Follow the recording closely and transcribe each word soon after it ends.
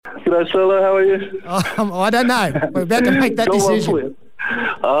G'day, Sterlo. How are you? I don't know. We're about to make that decision.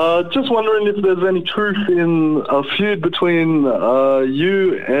 Just wondering if there's any truth in a feud between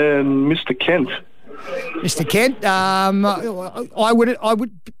you and Mr. Kent. Mr. Kent, I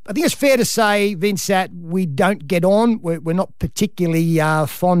think it's fair to say, Vince, that we don't get on. We're not particularly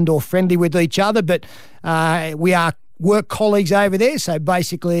fond or friendly with each other, but we are work colleagues over there. So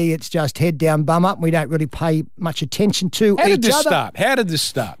basically, it's just head down, bum up. We don't really pay much attention to each other. How did this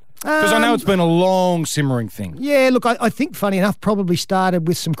start? Because I know it's been a long simmering thing. Yeah, look, I think, funny enough, probably started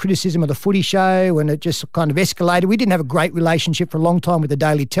with some criticism of the footy show, and it just kind of escalated. We didn't have a great relationship for a long time with the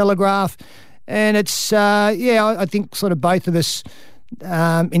Daily Telegraph. And it's, I think sort of both of us,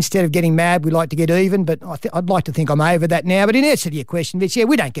 instead of getting mad, we like to get even. But I'd like to think I'm over that now. But in answer to your question, Vince,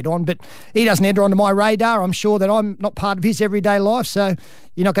 we don't get on. But he doesn't enter onto my radar. I'm sure that I'm not part of his everyday life. So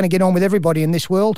you're not going to get on with everybody in this world.